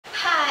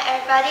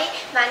everybody,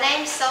 my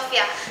name is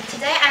Sophia.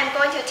 Today I'm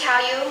going to tell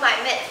you my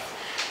myth.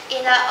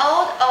 In an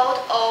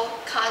old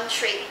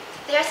country,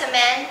 there's a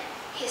man,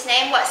 his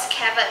name was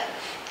Kevin,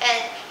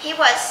 and he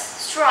was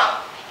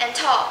strong and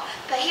tall,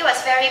 but he was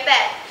very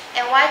bad.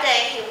 And one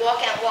day he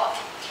walked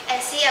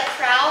and see a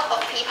crowd of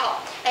people,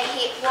 and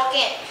he walked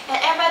in, and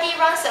everybody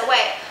runs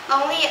away.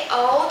 Only an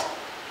old,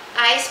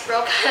 eyes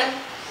broken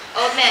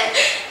old man,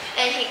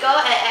 and he go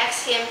and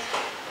ask him,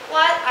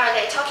 what are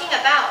they talking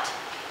about?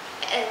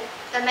 And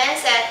the man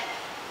said,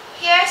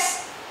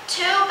 here's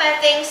two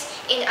bad things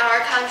in our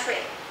country.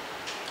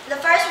 The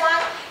first one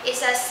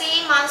is a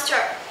sea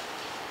monster.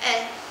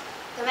 And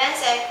the man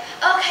said,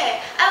 okay,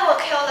 I will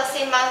kill the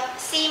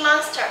sea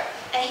monster.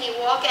 And he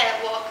walked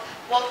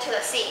to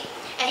the sea.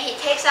 And he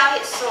takes out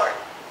his sword.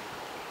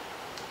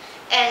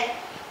 And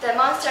the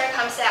monster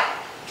comes out.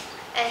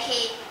 And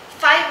he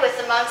fight with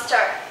the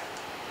monster.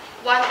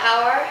 1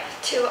 hour,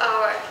 2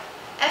 hours.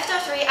 After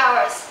 3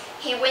 hours,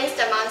 he wins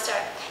the monster.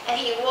 And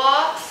he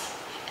walks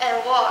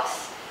and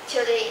walks to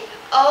the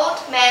old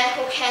man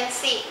who can't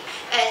see.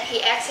 And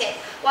he asks him,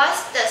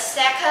 what's the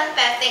second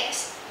bad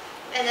things?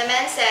 And the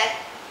man said,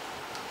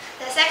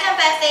 the second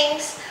bad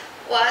things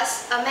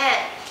was a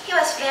man. He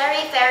was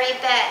very, very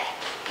bad.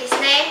 His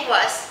name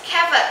was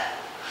Kevin.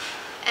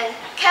 And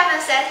Kevin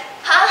said,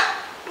 huh?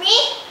 Me?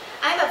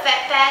 I'm a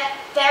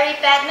very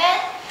bad man?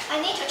 I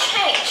need to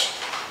change.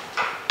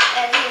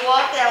 And he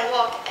walked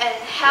and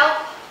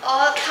helped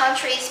all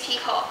countries'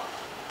 people.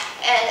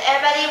 And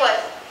everybody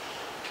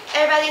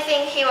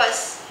think he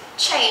was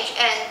changed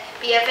and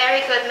be a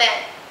very good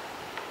man.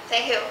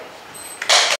 Thank you.